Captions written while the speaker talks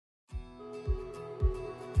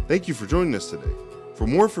Thank you for joining us today. For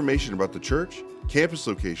more information about the church, campus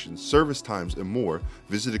locations, service times, and more,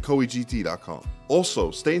 visit ecoegt.com.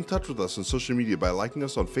 Also, stay in touch with us on social media by liking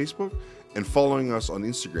us on Facebook and following us on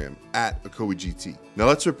Instagram at ecoegt. Now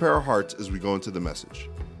let's prepare our hearts as we go into the message.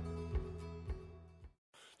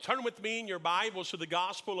 Turn with me in your Bibles to the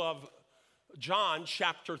Gospel of John,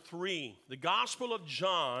 chapter 3. The Gospel of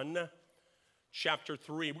John, chapter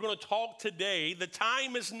 3. We're going to talk today. The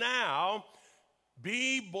time is now.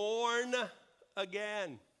 Be born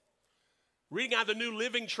again. Reading out the New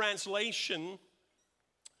Living Translation,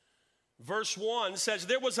 verse 1 says,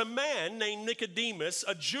 there was a man named Nicodemus,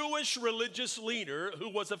 a Jewish religious leader who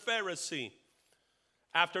was a Pharisee.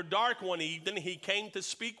 After dark one evening, he came to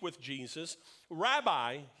speak with Jesus.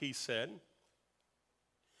 Rabbi, he said,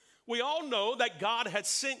 we all know that God has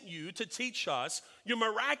sent you to teach us. Your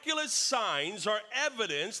miraculous signs are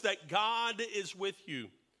evidence that God is with you.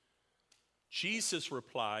 Jesus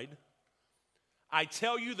replied, I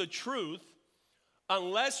tell you the truth,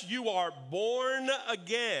 unless you are born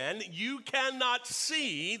again, you cannot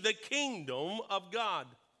see the kingdom of God.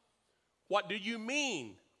 What do you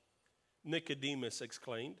mean? Nicodemus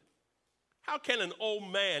exclaimed. How can an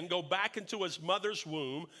old man go back into his mother's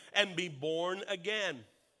womb and be born again?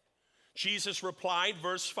 Jesus replied,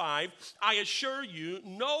 verse 5, I assure you,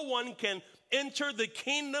 no one can enter the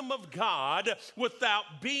kingdom of God without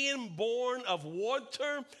being born of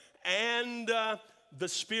water and the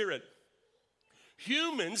Spirit.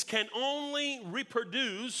 Humans can only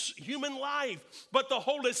reproduce human life, but the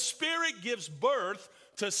Holy Spirit gives birth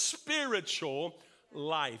to spiritual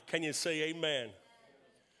life. Can you say amen?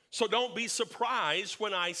 So don't be surprised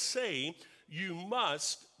when I say you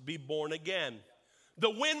must be born again. The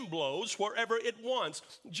wind blows wherever it wants,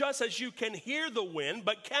 just as you can hear the wind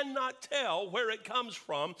but cannot tell where it comes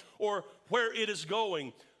from or where it is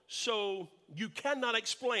going. So you cannot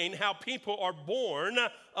explain how people are born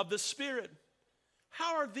of the Spirit.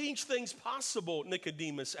 How are these things possible?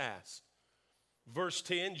 Nicodemus asked. Verse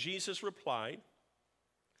 10, Jesus replied,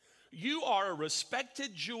 you are a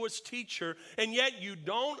respected Jewish teacher, and yet you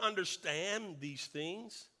don't understand these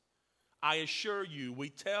things. I assure you, we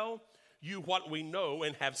tell you what we know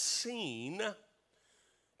and have seen,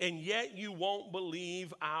 and yet you won't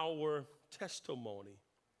believe our testimony.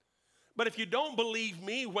 But if you don't believe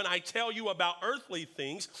me when I tell you about earthly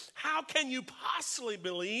things, how can you possibly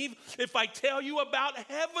believe if I tell you about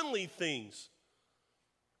heavenly things?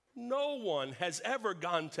 No one has ever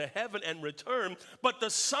gone to heaven and returned, but the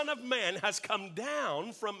Son of Man has come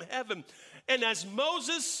down from heaven. And as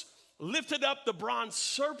Moses lifted up the bronze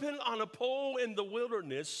serpent on a pole in the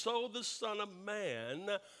wilderness, so the Son of Man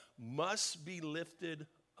must be lifted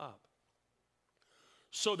up,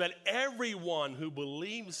 so that everyone who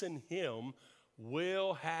believes in him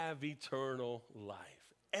will have eternal life.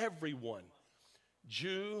 Everyone,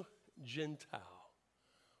 Jew, Gentile,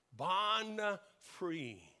 bond,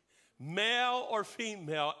 free, male or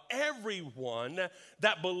female, everyone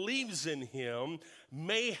that believes in him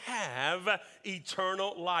may have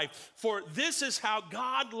eternal life. For this is how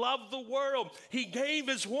God loved the world. He gave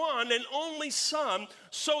his one and only Son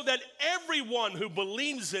so that everyone who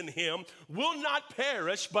believes in him will not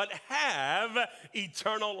perish but have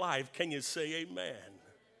eternal life. Can you say amen?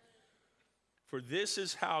 For this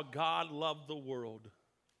is how God loved the world.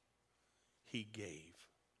 He gave.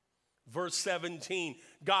 Verse 17,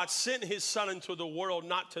 God sent his Son into the world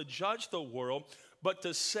not to judge the world, but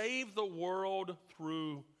to save the world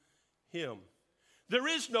through him. There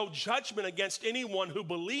is no judgment against anyone who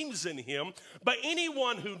believes in him, but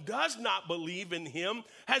anyone who does not believe in him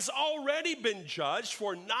has already been judged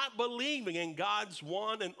for not believing in God's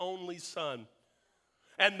one and only Son.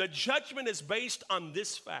 And the judgment is based on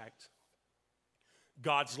this fact.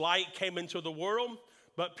 God's light came into the world,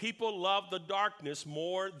 but people love the darkness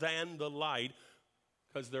more than the light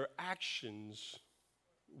because their actions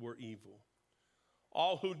were evil.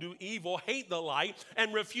 All who do evil hate the light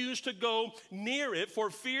and refuse to go near it for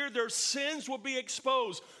fear their sins will be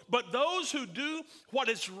exposed. But those who do what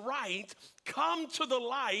is right come to the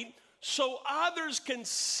light so others can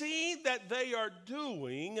see that they are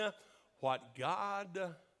doing what God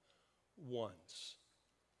wants.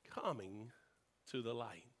 Coming to the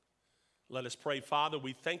light. Let us pray. Father,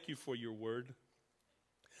 we thank you for your word.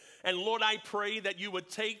 And Lord, I pray that you would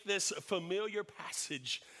take this familiar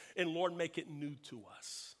passage and Lord, make it new to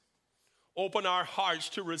us. Open our hearts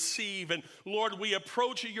to receive. And Lord, we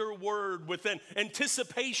approach your word with an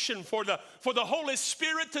anticipation for the Holy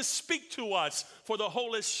Spirit to speak to us, for the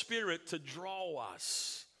Holy Spirit to draw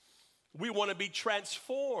us. We want to be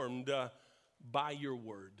transformed by your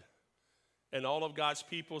word. And all of God's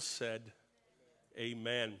people said,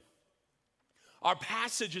 amen. Our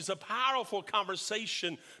passage is a powerful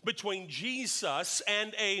conversation between Jesus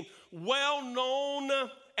and a well-known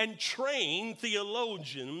and trained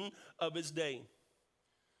theologian of his day.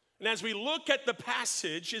 And as we look at the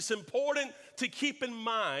passage, it's important to keep in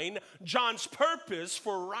mind John's purpose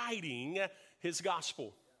for writing his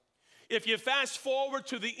gospel. If you fast forward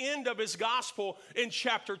to the end of his gospel in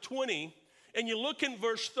chapter 20, and you look in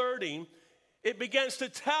verse 30, it begins to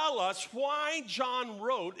tell us why John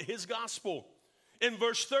wrote his gospel. In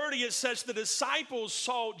verse 30, it says the disciples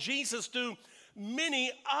saw Jesus do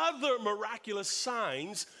many other miraculous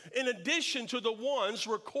signs in addition to the ones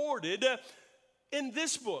recorded in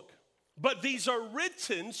this book. But these are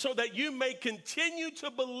written so that you may continue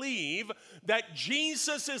to believe that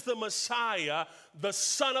Jesus is the Messiah, the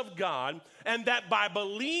Son of God, and that by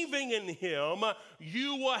believing in him,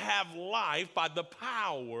 you will have life by the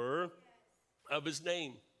power of his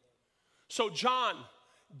name. So John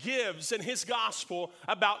gives in his gospel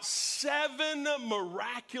about 7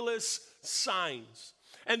 miraculous signs.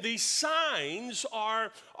 And these signs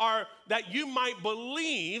are that you might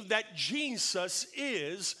believe that Jesus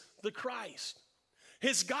is the Christ.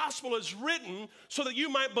 His gospel is written so that you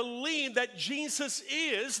might believe that Jesus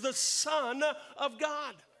is the Son of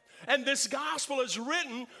God. And this gospel is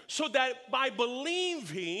written so that by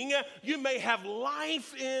believing, you may have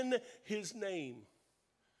life in his name.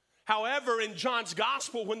 However, in John's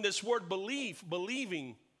gospel, when this word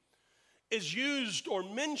believing, is used or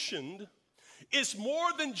mentioned, it's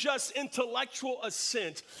more than just intellectual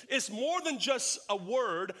assent. It's more than just a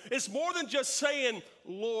word. It's more than just saying,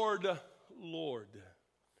 Lord, Lord.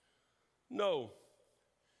 No,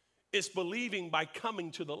 it's believing by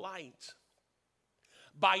coming to the light,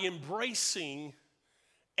 by embracing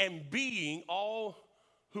and being all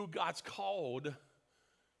who God's called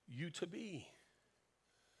you to be.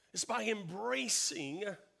 It's by embracing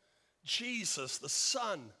Jesus, the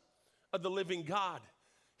Son of the living God,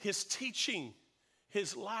 his teaching,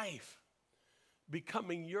 his life,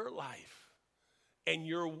 becoming your life and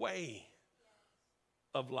your way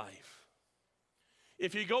of life.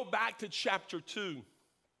 If you go back to chapter 2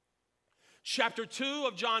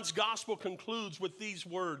 of John's gospel concludes with these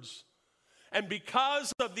words. And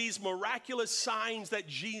because of these miraculous signs that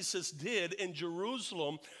Jesus did in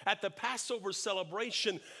Jerusalem at the Passover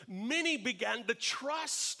celebration, many began to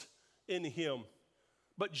trust in him.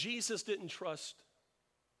 But Jesus didn't trust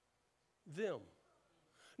them.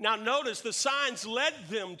 Now notice the signs led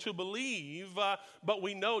them to believe, but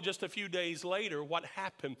we know just a few days later what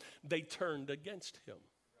happened. They turned against him.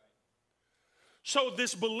 So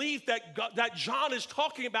this belief that John is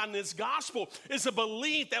talking about in his gospel is a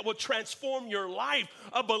belief that will transform your life,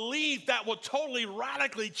 a belief that will totally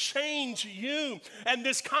radically change you. And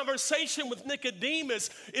this conversation with Nicodemus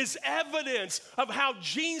is evidence of how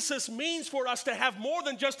Jesus means for us to have more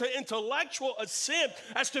than just an intellectual assent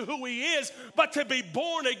as to who he is, but to be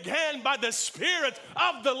born again by the Spirit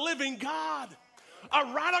of the living God.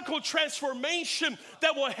 A radical transformation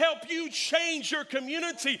that will help you change your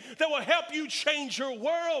community, that will help you change your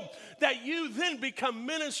world, that you then become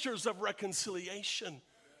ministers of reconciliation.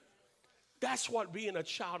 That's what being a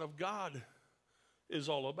child of God is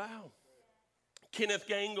all about. Kenneth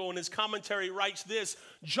Gaingle in his commentary writes this: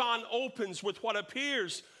 John opens with what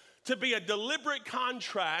appears to be a deliberate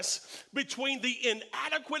contrast between the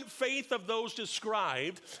inadequate faith of those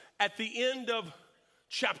described at the end of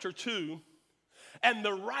chapter 2 and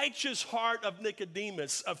the righteous heart of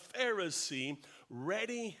Nicodemus, a Pharisee,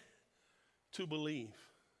 ready to believe.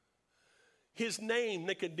 His name,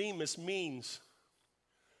 Nicodemus, means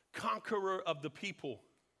conqueror of the people.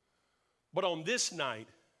 But on this night,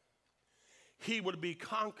 he would be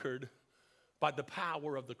conquered by the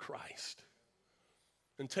power of the Christ.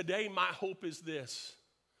 And today, my hope is this,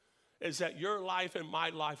 is that your life and my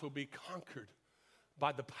life will be conquered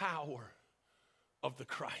by the power of the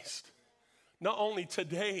Christ. Not only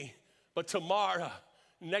today, but tomorrow,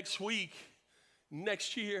 next week,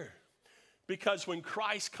 next year. Because when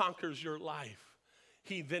Christ conquers your life,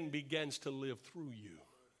 he then begins to live through you.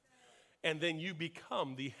 And then you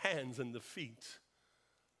become the hands and the feet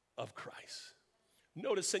of Christ.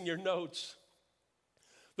 Notice in your notes,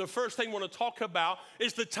 the first thing I want to talk about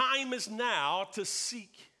is the time is now to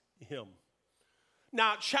seek him.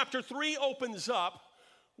 Now, chapter 3 opens up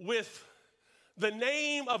with the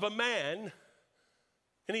name of a man,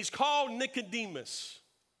 and he's called Nicodemus.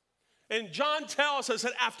 And John tells us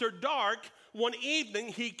that after dark, one evening,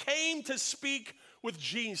 he came to speak with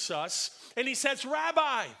Jesus, and he says,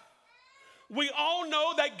 Rabbi, we all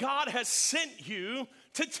know that God has sent you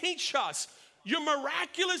to teach us. Your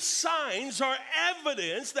miraculous signs are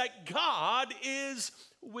evidence that God is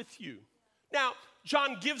with you. Now,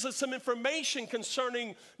 John gives us some information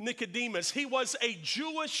concerning Nicodemus. He was a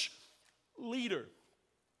Jewish leader.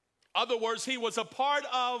 Other words, he was a part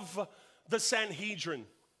of the Sanhedrin,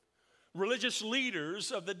 religious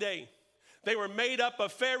leaders of the day. They were made up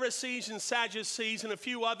of Pharisees and Sadducees and a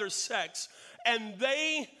few other sects. And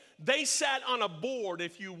they sat on a board,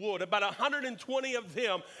 if you would, about 120 of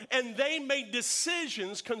them, and they made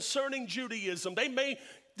decisions concerning Judaism. They made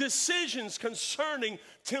decisions concerning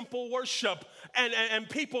temple worship and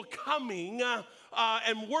people coming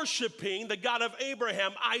and worshiping the God of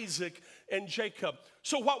Abraham, Isaac, and Jacob.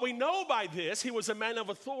 So what we know by this, he was a man of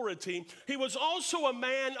authority. He was also a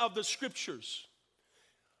man of the scriptures,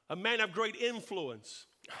 a man of great influence,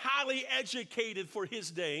 highly educated for his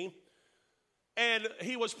day, and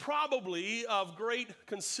he was probably of great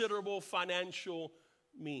considerable financial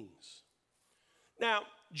means. Now,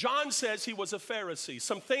 John says he was a Pharisee.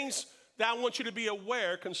 Some things that I want you to be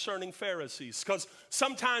aware concerning Pharisees, because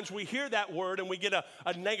sometimes we hear that word and we get a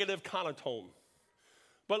negative connotation.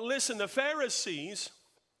 But listen, the Pharisees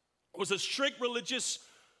was a strict religious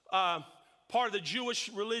part of the Jewish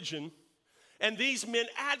religion, and these men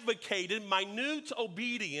advocated minute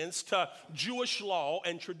obedience to Jewish law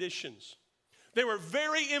and traditions. They were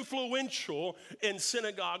very influential in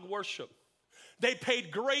synagogue worship. They paid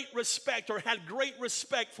great respect or had great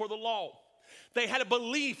respect for the law. They had a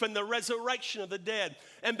belief in the resurrection of the dead,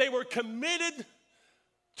 and they were committed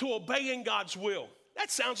to obeying God's will. That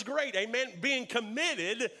sounds great, amen? Being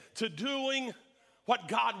committed to doing what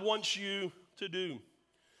God wants you to do.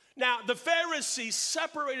 Now, the Pharisees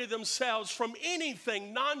separated themselves from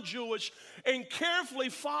anything non-Jewish and carefully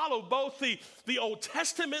followed both the Old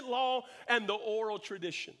Testament law and the oral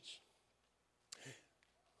traditions.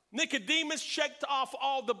 Nicodemus checked off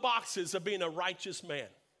all the boxes of being a righteous man,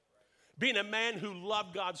 being a man who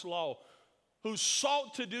loved God's law, who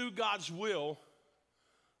sought to do God's will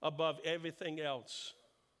above everything else.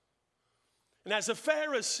 And as a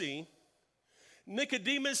Pharisee,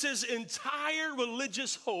 Nicodemus's entire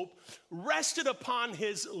religious hope rested upon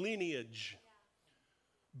his lineage,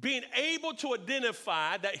 being able to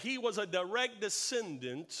identify that he was a direct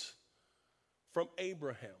descendant from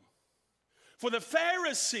Abraham. For the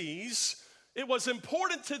Pharisees, it was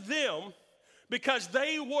important to them because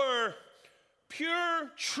they were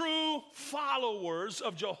pure, true followers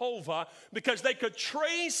of Jehovah, because they could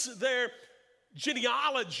trace their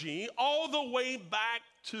genealogy all the way back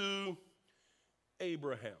to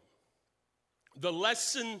Abraham. The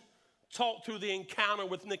lesson taught through the encounter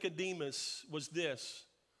with Nicodemus was this: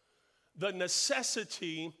 the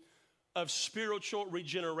necessity of spiritual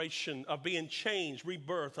regeneration, of being changed,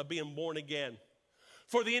 rebirth, of being born again.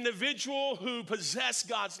 For the individual who possessed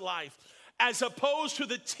God's life, as opposed to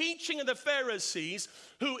the teaching of the Pharisees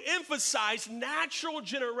who emphasized natural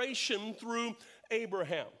generation through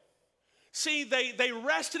Abraham. See, they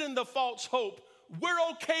rested in the false hope. We're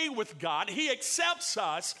okay with God. He accepts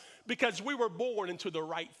us because we were born into the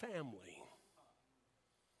right family.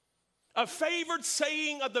 A favored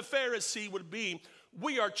saying of the Pharisee would be,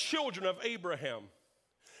 we are children of Abraham,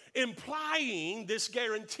 implying this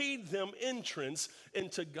guaranteed them entrance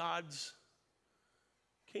into God's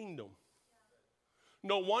kingdom.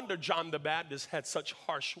 No wonder John the Baptist had such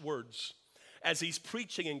harsh words as he's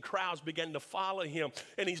preaching and crowds began to follow him,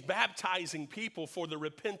 and he's baptizing people for the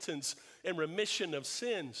repentance and remission of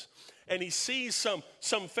sins. And he sees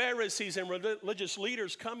some Pharisees and religious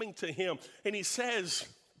leaders coming to him, and he says,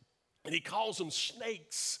 and he calls them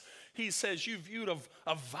snakes. He says, you viewed of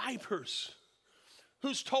vipers.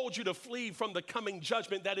 Who's told you to flee from the coming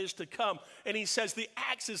judgment that is to come? And he says, the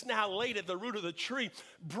axe is now laid at the root of the tree.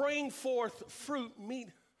 Bring forth fruit, meet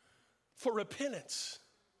for repentance.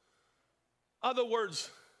 Other words,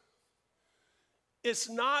 it's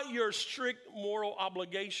not your strict moral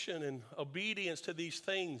obligation and obedience to these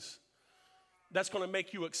things that's going to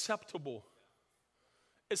make you acceptable.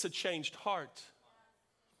 It's a changed heart.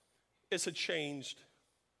 It's a changed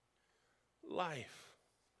life.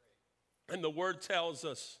 And the word tells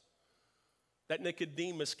us that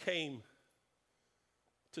Nicodemus came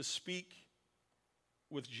to speak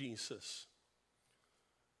with Jesus.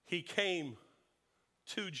 He came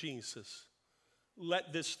to Jesus.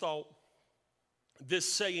 Let this thought,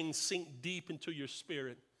 this saying sink deep into your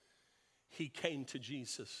spirit. He came to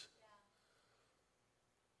Jesus.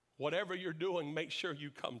 Whatever you're doing, make sure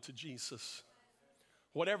you come to Jesus.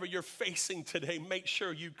 Whatever you're facing today, make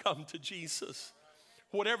sure you come to Jesus.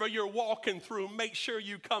 Whatever you're walking through, make sure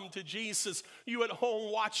you come to Jesus. You at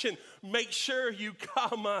home watching, make sure you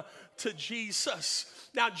come to Jesus.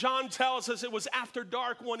 Now, John tells us it was after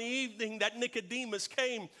dark one evening that Nicodemus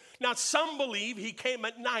came. Now, some believe he came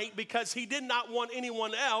at night because he did not want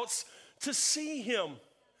anyone else to see him.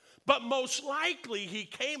 But most likely he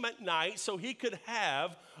came at night so he could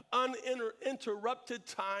have uninterrupted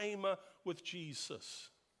time with Jesus.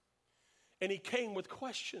 And he came with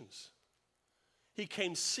questions. He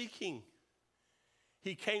came seeking.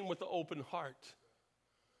 He came with an open heart.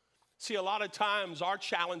 See, a lot of times our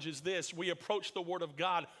challenge is this. We approach the Word of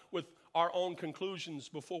God with our own conclusions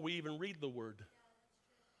before we even read the Word.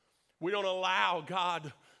 We don't allow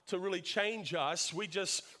God to really change us. We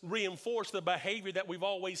just reinforce the behavior that we've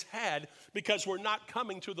always had because we're not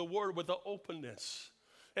coming to the Word with an openness.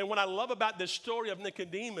 And what I love about this story of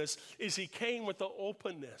Nicodemus is he came with the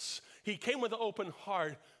openness. He came with an open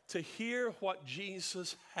heart to hear what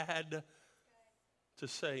Jesus had to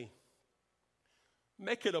say.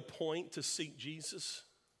 Make it a point to seek Jesus.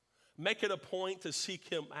 Make it a point to seek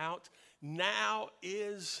him out. Now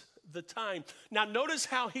is the time. Now notice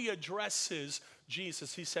how he addresses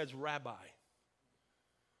Jesus. He says, Rabbi.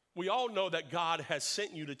 We all know that God has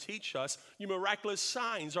sent you to teach us. Your miraculous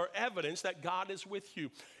signs are evidence that God is with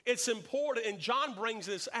you. It's important, and John brings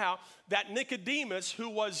this out, that Nicodemus, who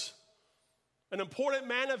was an important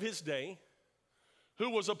man of his day, who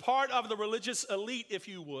was a part of the religious elite, if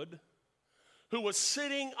you would, who was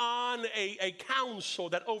sitting on a council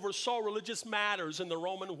that oversaw religious matters in the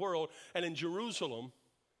Roman world and in Jerusalem.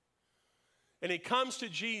 And he comes to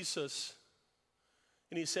Jesus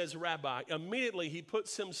and he says, Rabbi. Immediately he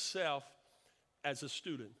puts himself as a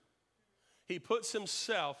student. He puts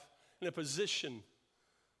himself in a position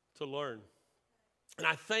to learn. And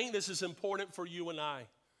I think this is important for you and I,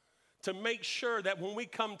 to make sure that when we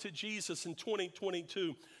come to Jesus in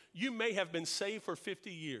 2022, you may have been saved for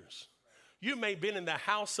 50 years. You may have been in the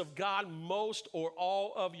house of God most or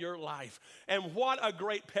all of your life. And what a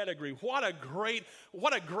great pedigree. What a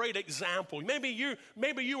great example. Maybe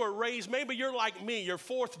you were raised, maybe you're like me, you're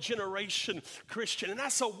fourth generation Christian. And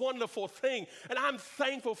that's a wonderful thing. And I'm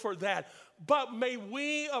thankful for that. But may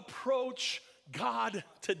we approach God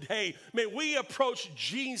today. May we approach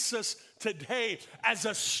Jesus today as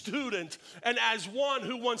a student and as one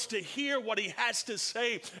who wants to hear what he has to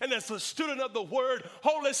say. And as a student of the Word,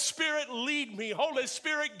 Holy Spirit, lead me. Holy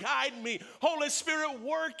Spirit, guide me. Holy Spirit,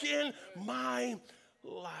 work in my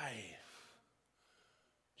life.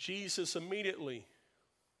 Jesus immediately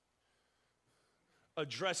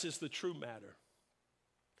addresses the true matter,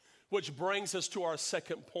 which brings us to our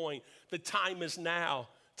second point. The time is now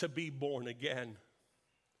to be born again.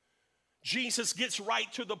 Jesus gets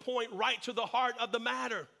right to the point, right to the heart of the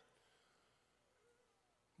matter.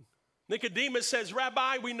 Nicodemus says,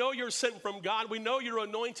 Rabbi, we know you're sent from God. We know you're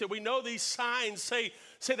anointed. We know these signs say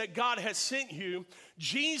that God has sent you.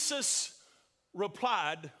 Jesus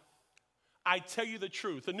replied, I tell you the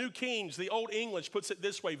truth. The New Kings, the Old English, puts it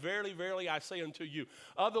this way, verily, verily, I say unto you.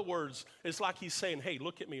 Other words, it's like he's saying, hey,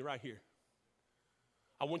 look at me right here.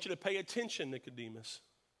 I want you to pay attention, Nicodemus.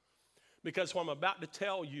 Because what I'm about to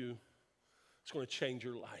tell you is going to change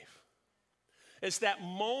your life. It's that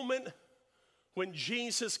moment when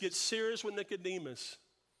Jesus gets serious with Nicodemus.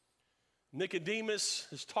 Nicodemus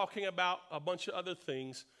is talking about a bunch of other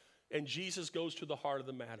things, and Jesus goes to the heart of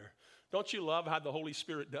the matter. Don't you love how the Holy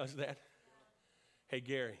Spirit does that? Hey,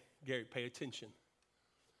 Gary, pay attention.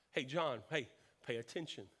 Hey, John, hey, pay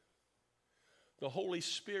attention. The Holy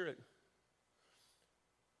Spirit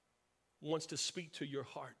wants to speak to your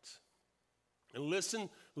heart. And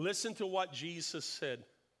listen to what Jesus said.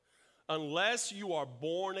 Unless you are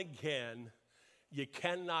born again, you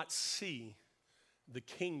cannot see the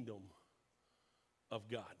kingdom of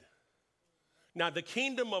God. Now, the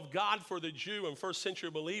kingdom of God for the Jew and first century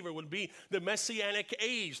believer would be the Messianic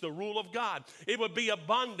age, the rule of God. It would be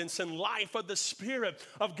abundance and life of the Spirit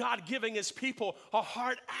of God giving his people a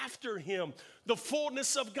heart after him, the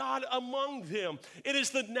fullness of God among them. It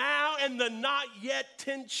is the now and the not yet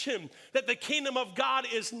tension that the kingdom of God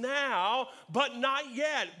is now, but not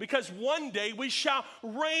yet, because one day we shall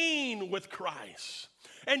reign with Christ.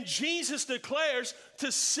 And Jesus declares,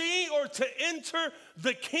 to see or to enter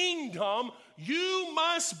the kingdom, you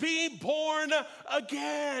must be born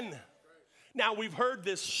again. Now, we've heard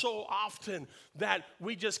this so often that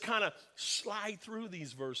we just kind of slide through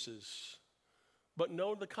these verses. But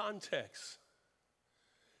know the context.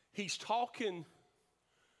 He's talking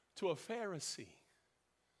to a Pharisee,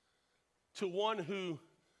 to one who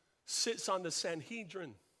sits on the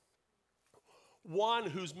Sanhedrin, one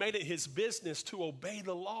who's made it his business to obey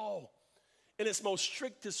the law in its most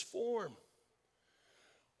strictest form.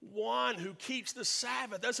 One who keeps the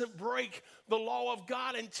Sabbath, doesn't break the law of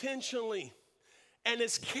God intentionally, and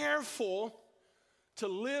is careful to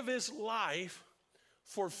live his life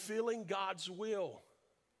fulfilling God's will.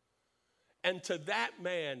 And to that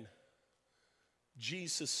man,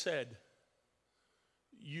 Jesus said,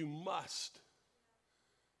 you must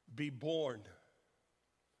be born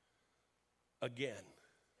again.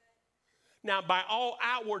 Now, by all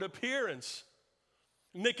outward appearance,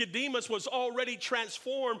 Nicodemus was already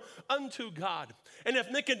transformed unto God. And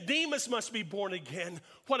if Nicodemus must be born again,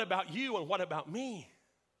 what about you and what about me?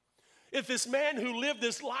 If this man who lived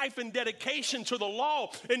this life in dedication to the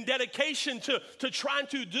law, in dedication to trying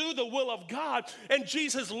to do the will of God, and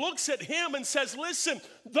Jesus looks at him and says, listen,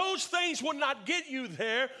 those things will not get you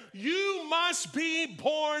there. You must be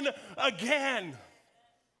born again.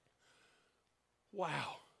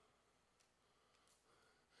 Wow.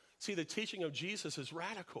 See, the teaching of Jesus is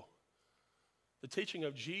radical. The teaching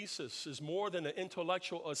of Jesus is more than an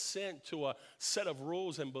intellectual assent to a set of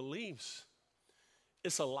rules and beliefs.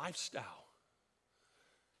 It's a lifestyle.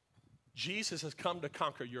 Jesus has come to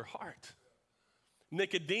conquer your heart.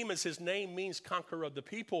 Nicodemus, his name means conqueror of the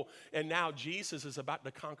people, and now Jesus is about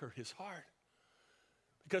to conquer his heart.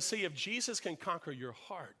 Because see, if Jesus can conquer your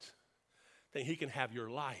heart, then he can have your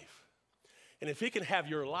life. And if he can have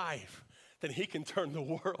your life, then he can turn the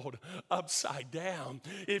world upside down.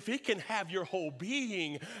 If he can have your whole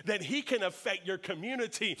being, then he can affect your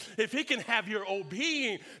community. If he can have your whole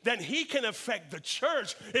being, then he can affect the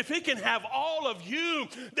church. If he can have all of you,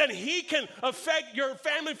 then he can affect your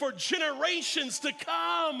family for generations to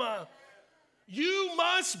come. You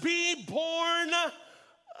must be born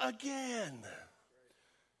again.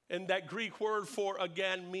 And that Greek word for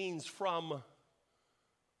again means from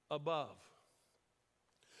above.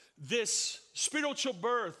 This spiritual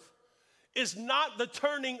birth is not the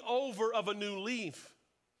turning over of a new leaf.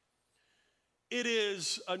 It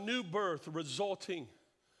is a new birth resulting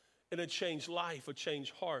in a changed life, a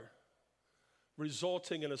changed heart,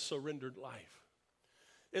 resulting in a surrendered life.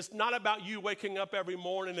 It's not about you waking up every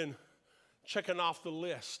morning and checking off the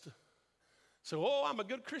list. So, oh, I'm a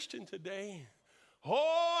good Christian today.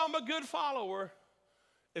 Oh, I'm a good follower.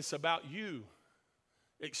 It's about you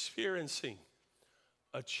experiencing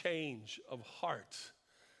a change of heart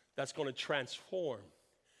that's going to transform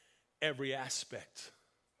every aspect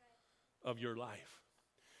of your life.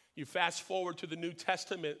 You fast forward to the New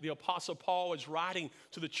Testament, the Apostle Paul is writing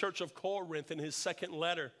to the church of Corinth in his second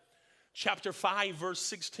letter, chapter 5, verse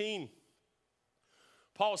 16.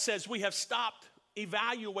 Paul says, we have stopped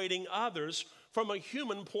evaluating others from a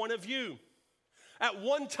human point of view. At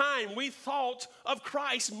one time, we thought of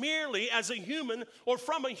Christ merely as a human or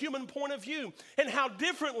from a human point of view, and how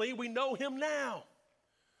differently we know him now.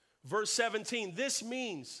 Verse 17, this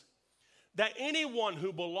means that anyone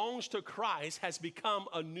who belongs to Christ has become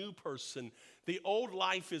a new person. The old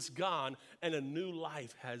life is gone, and a new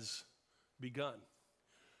life has begun.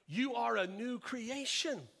 You are a new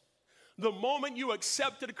creation. The moment you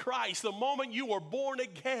accepted Christ, the moment you were born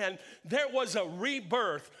again, there was a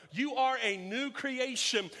rebirth. You are a new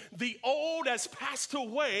creation. The old has passed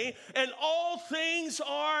away, and all things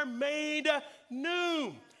are made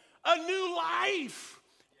new. A new life.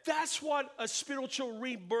 That's what a spiritual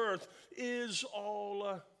rebirth is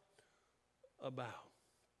all about.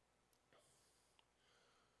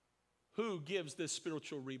 Who gives this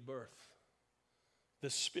spiritual rebirth?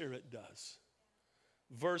 The Spirit does.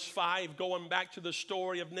 Verse 5, going back to the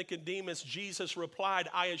story of Nicodemus, Jesus replied,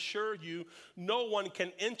 I assure you, no one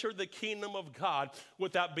can enter the kingdom of God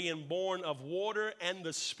without being born of water and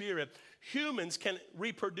the Spirit. Humans can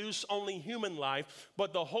reproduce only human life,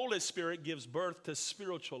 but the Holy Spirit gives birth to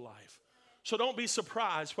spiritual life. So don't be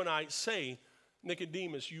surprised when I say,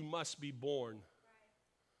 Nicodemus, you must be born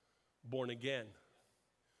again.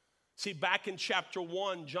 See, back in chapter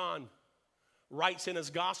 1, John writes in his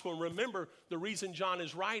gospel, and remember, the reason John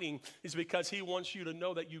is writing is because he wants you to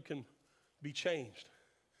know that you can be changed.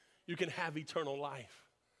 You can have eternal life.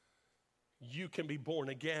 You can be born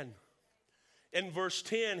again. In verse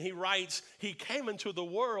 10, he writes, he came into the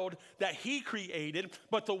world that he created,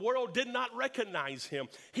 but the world did not recognize him.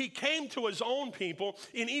 He came to his own people,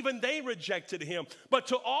 and even they rejected him. But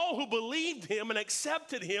to all who believed him and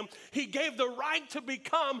accepted him, he gave the right to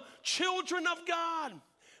become children of God.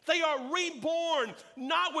 They are reborn,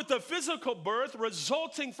 not with a physical birth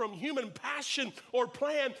resulting from human passion or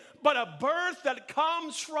plan, but a birth that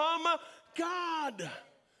comes from God.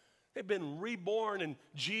 They've been reborn, and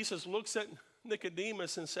Jesus looks at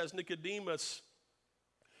Nicodemus and says, Nicodemus,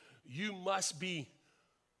 you must be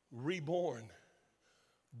reborn,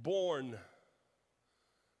 born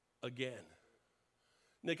again.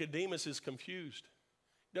 Nicodemus is confused,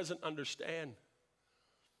 doesn't understand.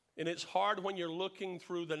 And it's hard when you're looking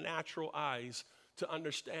through the natural eyes to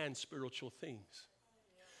understand spiritual things.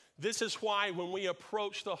 This is why when we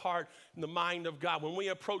approach the heart and the mind of God, when we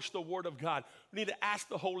approach the Word of God, we need to ask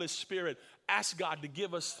the Holy Spirit, ask God to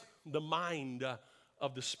give us the mind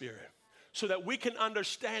of the Spirit so that we can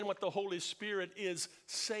understand what the Holy Spirit is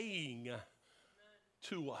saying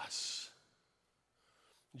to us.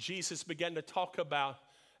 Jesus began to talk about,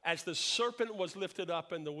 as the serpent was lifted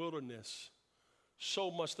up in the wilderness,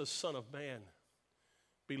 so must the Son of Man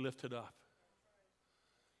be lifted up.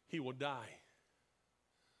 He will die.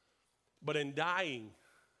 But in dying,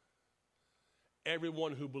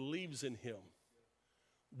 everyone who believes in him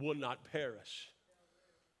will not perish,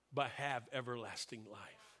 but have everlasting life.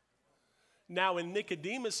 Now, in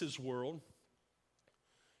Nicodemus's world,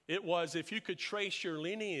 it was if you could trace your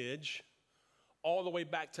lineage all the way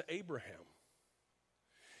back to Abraham.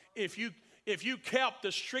 If you kept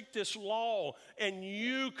the strictest law and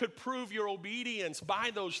you could prove your obedience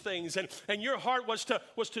by those things, and your heart was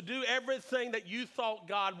to do everything that you thought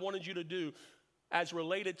God wanted you to do as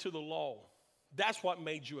related to the law, that's what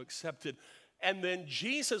made you accepted. And then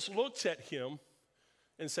Jesus looked at him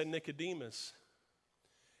and said, Nicodemus,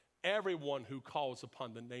 everyone who calls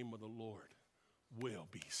upon the name of the Lord will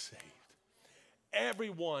be saved.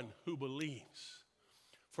 Everyone who believes.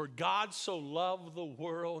 For God so loved the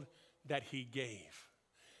world that he gave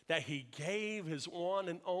his one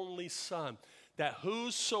and only Son, that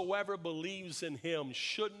whosoever believes in him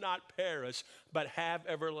should not perish, but have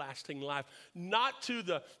everlasting life. Not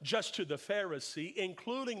just to the Pharisee,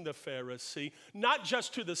 including the Pharisee, not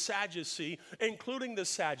just to the Sadducee, including the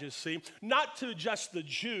Sadducee, not to just the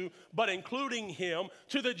Jew, but including him,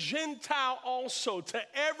 to the Gentile also, to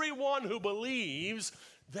everyone who believes,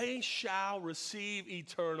 they shall receive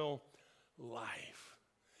eternal life.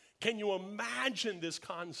 Can you imagine this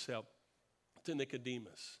concept to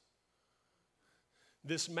Nicodemus?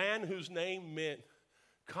 This man whose name meant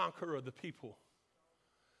conqueror of the people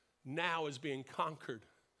now is being conquered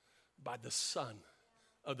by the Son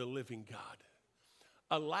of the living God.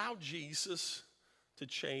 Allow Jesus to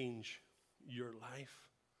change your life.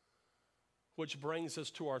 Which brings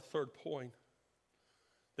us to our third point.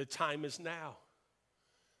 The time is now.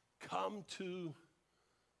 Come to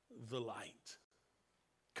the light.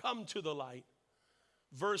 Come to the light.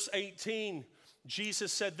 Verse 18,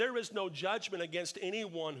 Jesus said, there is no judgment against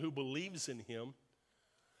anyone who believes in him,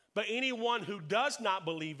 but anyone who does not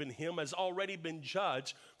believe in him has already been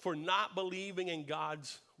judged for not believing in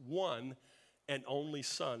God's one and only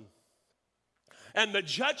Son. And the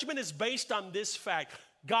judgment is based on this fact.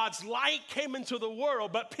 God's light came into the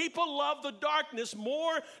world, but people love the darkness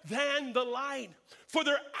more than the light, for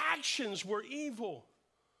their actions were evil.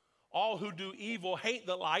 All who do evil hate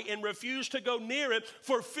the light and refuse to go near it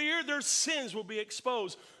for fear their sins will be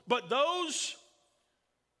exposed. But those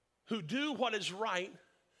who do what is right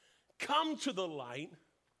come to the light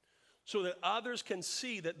so that others can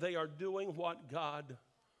see that they are doing what God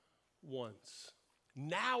wants.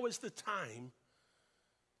 Now is the time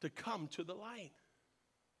to come to the light.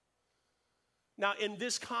 Now, in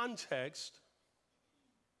this context,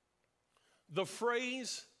 the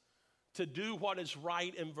phrase to do what is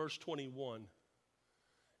right in verse 21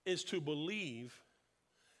 is to believe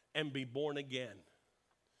and be born again.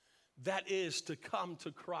 That is to come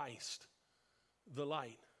to Christ, the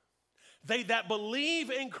light. They that believe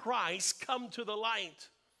in Christ come to the light.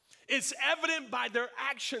 It's evident by their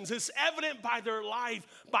actions. It's evident by their life,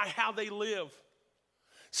 by how they live.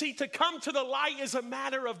 See, to come to the light is a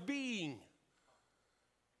matter of being.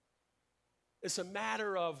 It's a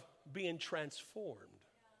matter of being transformed.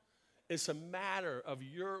 It's a matter of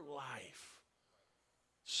your life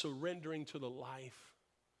surrendering to the life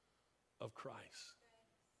of Christ.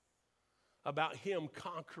 About him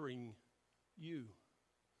conquering you.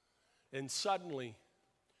 And suddenly,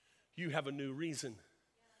 you have a new reason.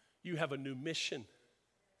 You have a new mission.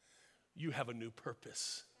 You have a new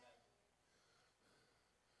purpose.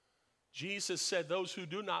 Jesus said those who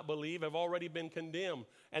do not believe have already been condemned.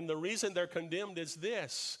 And the reason they're condemned is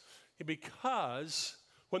this. Because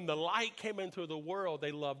when the light came into the world,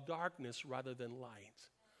 they loved darkness rather than light.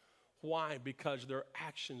 Why? Because their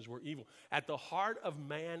actions were evil. At the heart of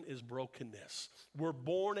man is brokenness. We're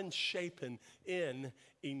born and shapen in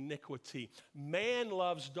iniquity. Man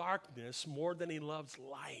loves darkness more than he loves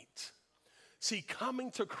light. See,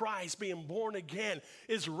 coming to Christ, being born again,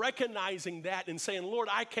 is recognizing that and saying, Lord,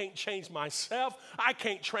 I can't change myself. I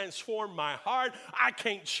can't transform my heart. I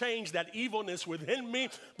can't change that evilness within me,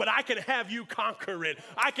 but I can have you conquer it.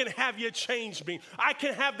 I can have you change me. I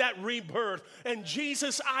can have that rebirth. And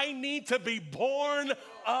Jesus, I need to be born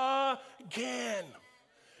again.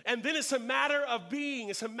 And then it's a matter of being.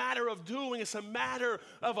 It's a matter of doing. It's a matter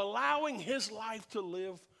of allowing his life to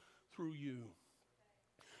live through you.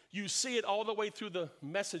 You see it all the way through the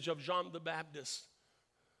message of John the Baptist.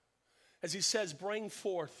 As he says, bring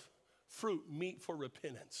forth fruit, meet for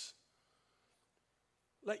repentance.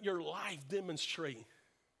 Let your life demonstrate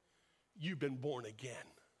you've been born again.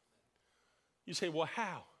 You say, well,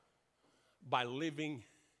 how? By living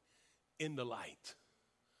in the light.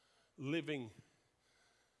 Living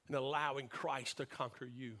and allowing Christ to conquer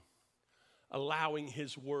you. Allowing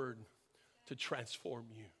his word to transform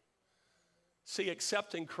you. See,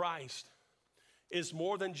 accepting Christ is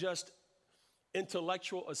more than just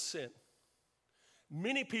intellectual assent.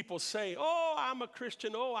 Many people say, oh, I'm a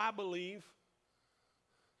Christian, oh, I believe.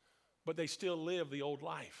 But they still live the old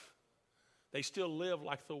life. They still live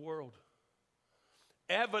like the world.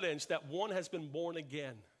 Evidence that one has been born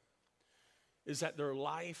again is that their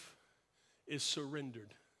life is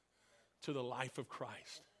surrendered to the life of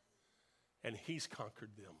Christ. And he's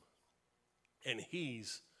conquered them. And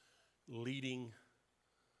he's leading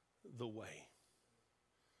the way.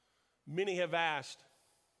 Many have asked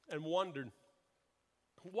and wondered,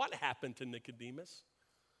 what happened to Nicodemus?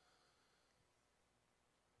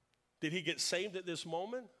 Did he get saved at this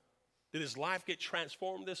moment? Did his life get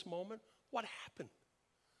transformed this moment? What happened?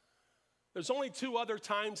 There's only 2 other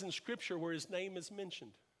times in Scripture where his name is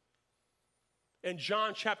mentioned. In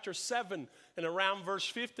John chapter 7 and around verse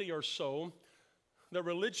 50 or so, the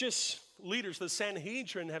religious leaders, the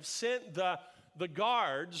Sanhedrin, have sent the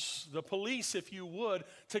guards, the police, if you would,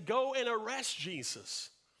 to go and arrest Jesus,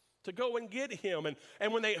 to go and get him.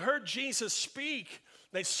 And when they heard Jesus speak,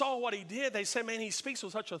 they saw what he did. They said, man, he speaks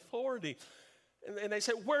with such authority. And they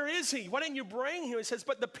said, where is he? Why didn't you bring him? He says,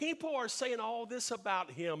 but the people are saying all this about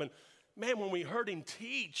him. And man, when we heard him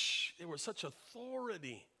teach, there was such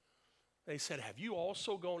authority. They said, have you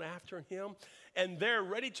also gone after him? And they're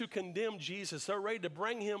ready to condemn Jesus. They're ready to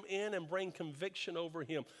bring him in and bring conviction over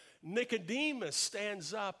him. Nicodemus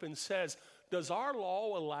stands up and says, does our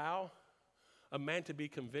law allow a man to be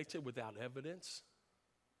convicted without evidence?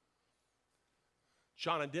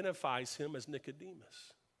 John identifies him as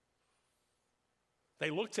Nicodemus.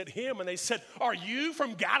 They looked at him and they said, are you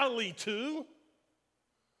from Galilee too?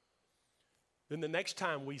 Then the next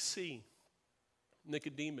time we see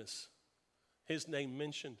Nicodemus, his name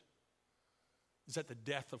mentioned, is at the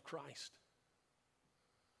death of Christ.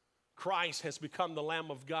 Christ has become the Lamb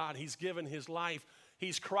of God. He's given his life.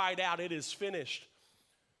 He's cried out, it is finished.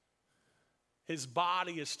 His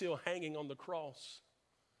body is still hanging on the cross.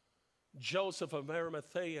 Joseph of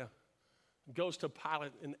Arimathea goes to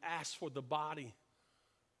Pilate and asks for the body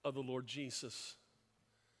of the Lord Jesus.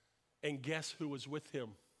 And guess who was with him?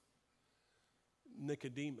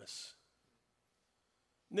 Nicodemus.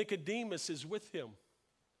 Nicodemus is with him.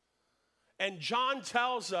 And John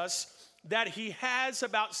tells us that he has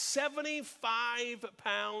about 75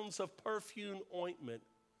 pounds of perfume ointment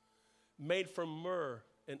made from myrrh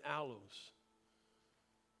and aloes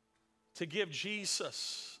to give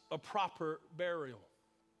Jesus a proper burial.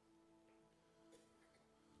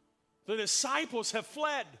 The disciples have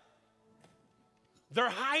fled. They're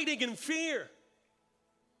hiding in fear,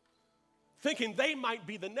 thinking they might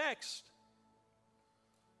be the next.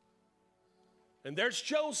 And there's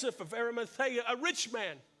Joseph of Arimathea, a rich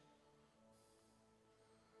man.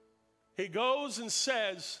 He goes and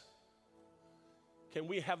says, can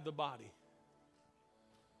we have the body?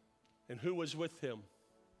 And who was with him?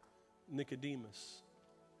 Nicodemus.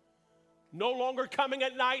 No longer coming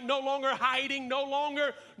at night, no longer hiding, no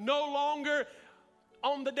longer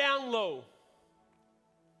on the down low.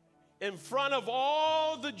 In front of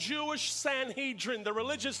all the Jewish Sanhedrin, the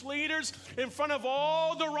religious leaders, in front of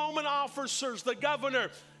all the Roman officers, the governor,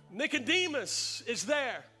 Nicodemus is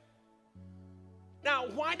there. Now,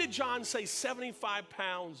 why did John say 75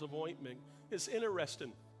 pounds of ointment? It's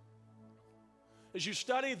interesting. As you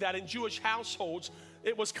study that in Jewish households,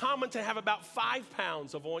 it was common to have about 5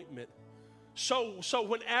 pounds of ointment. So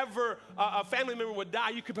whenever a family member would die,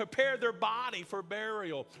 you could prepare their body for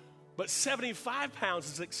burial. But 75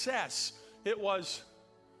 pounds is excess. It was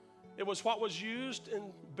what was used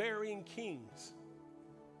in burying kings.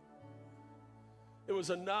 It was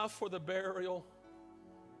enough for the burial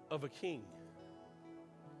of a king.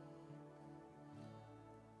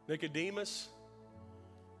 Nicodemus,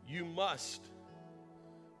 You must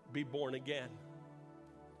be born again.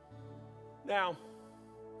 Now,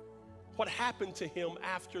 what happened to him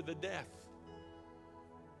after the death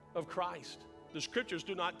of Christ? The scriptures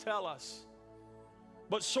do not tell us.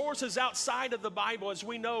 But sources outside of the Bible, as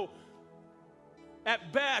we know,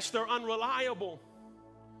 at best, they're unreliable.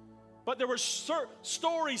 But there were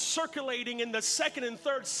stories circulating in the 2nd and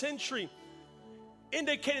 3rd century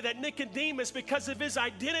indicated that Nicodemus, because of his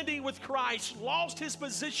identity with Christ, lost his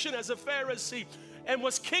position as a Pharisee and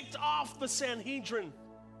was kicked off the Sanhedrin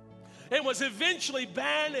and was eventually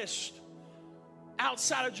banished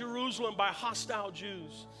outside of Jerusalem by hostile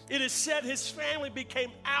Jews. It is said his family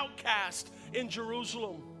became outcast in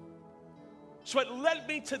Jerusalem. So it led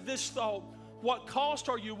me to this thought: what cost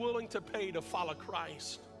are you willing to pay to follow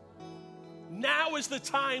Christ? Now is the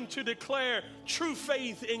time to declare true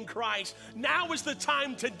faith in Christ. Now is the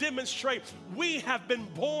time to demonstrate we have been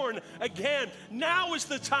born again. Now is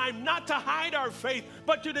the time not to hide our faith,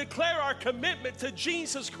 but to declare our commitment to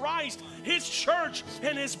Jesus Christ, His church,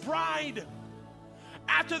 and His bride.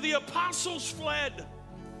 After the apostles fled,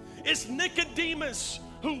 it's Nicodemus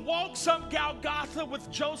who walks up Golgotha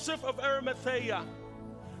with Joseph of Arimathea,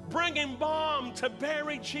 bringing balm to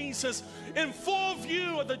bury Jesus in full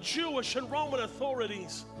view of the Jewish and Roman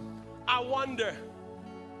authorities. I wonder,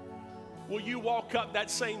 will you walk up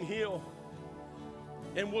that same hill?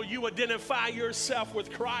 And will you identify yourself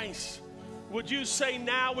with Christ? Would you say,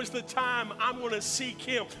 now is the time I'm going to seek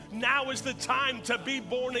Him? Now is the time to be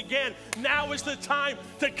born again. Now is the time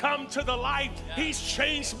to come to the light. He's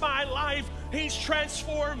changed my life. He's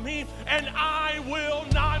transformed me, and I will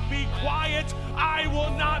not be quiet. I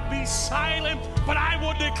will not be silent, but I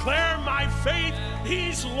will declare my faith.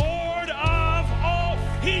 He's Lord of all.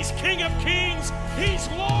 He's King of kings. He's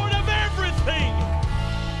Lord of everything.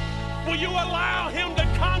 Will you allow Him to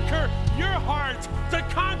conquer your heart, to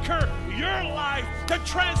conquer your life, to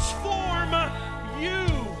transform you?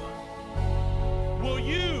 Will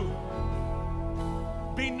you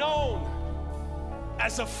be known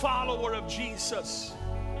as a follower of Jesus,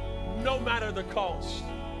 no matter the cost,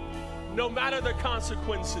 no matter the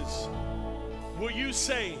consequences? Will you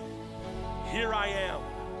say, here I am?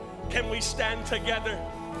 Can we stand together?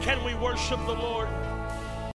 Can we worship the Lord?